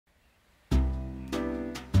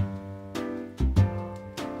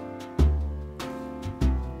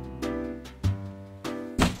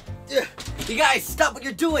You guys, stop what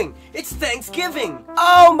you're doing! It's Thanksgiving!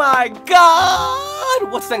 Oh my god!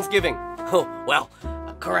 What's Thanksgiving? Oh, well,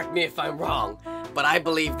 correct me if I'm wrong, but I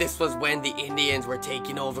believe this was when the Indians were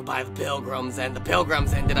taken over by the Pilgrims, and the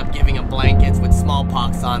Pilgrims ended up giving them blankets with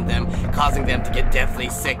smallpox on them, causing them to get deathly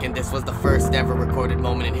sick, and this was the first ever recorded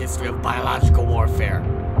moment in history of biological warfare.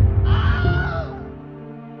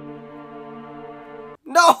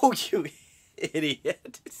 No, you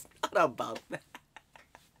idiot. It's not about that.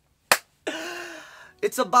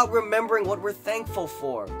 It's about remembering what we're thankful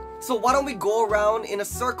for. So why don't we go around in a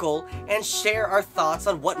circle and share our thoughts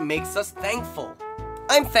on what makes us thankful?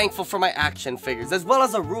 I'm thankful for my action figures, as well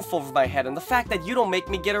as a roof over my head and the fact that you don't make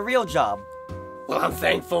me get a real job. Well, I'm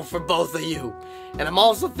thankful for both of you. And I'm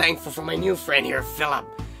also thankful for my new friend here, Philip.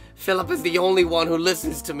 Philip is the only one who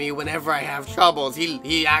listens to me whenever I have troubles.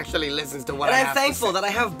 He actually listens to what I have to say. And I'm thankful that I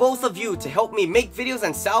have both of you to help me make videos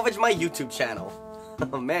and salvage my YouTube channel.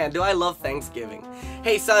 Oh man, do I love Thanksgiving.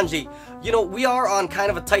 Hey Sanji, you know, we are on kind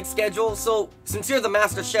of a tight schedule, so since you're the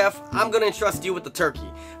master chef, I'm gonna entrust you with the turkey.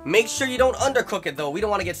 Make sure you don't undercook it though, we don't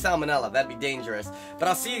want to get salmonella, that'd be dangerous. But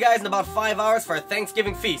I'll see you guys in about 5 hours for our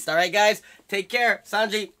Thanksgiving feast, alright guys? Take care,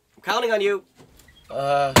 Sanji, I'm counting on you.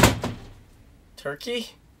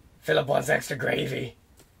 Turkey? Philip wants extra gravy.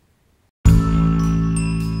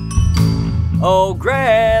 Oh,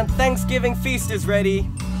 grand! Thanksgiving feast is ready.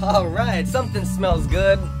 Alright, something smells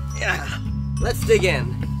good. Yeah, let's dig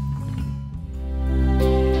in.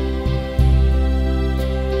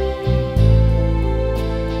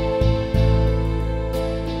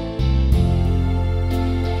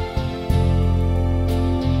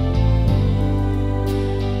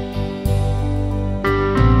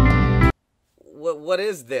 What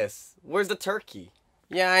is this? Where's the turkey?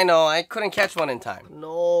 Yeah, I know, I couldn't catch one in time.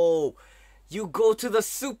 No. You go to the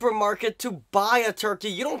supermarket to buy a turkey.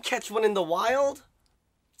 You don't catch one in the wild?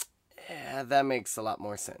 Yeah, that makes a lot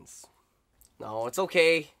more sense. No, it's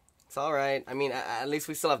okay. It's alright. I mean, at least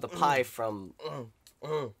we still have the pie from...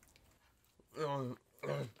 Oh.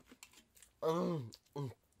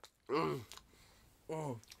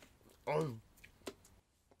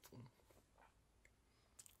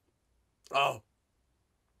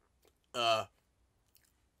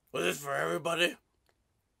 Was this for everybody?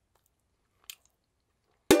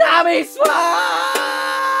 Nami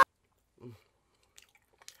Swa!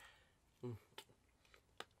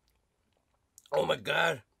 Oh my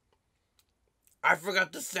god. I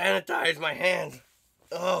forgot to sanitize my hands.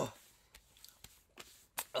 Oh.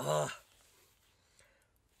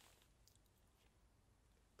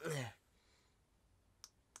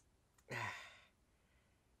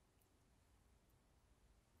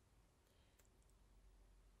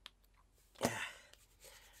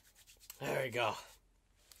 There we go.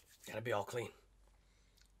 Gotta be all clean.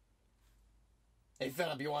 Hey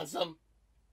Philip, you want some?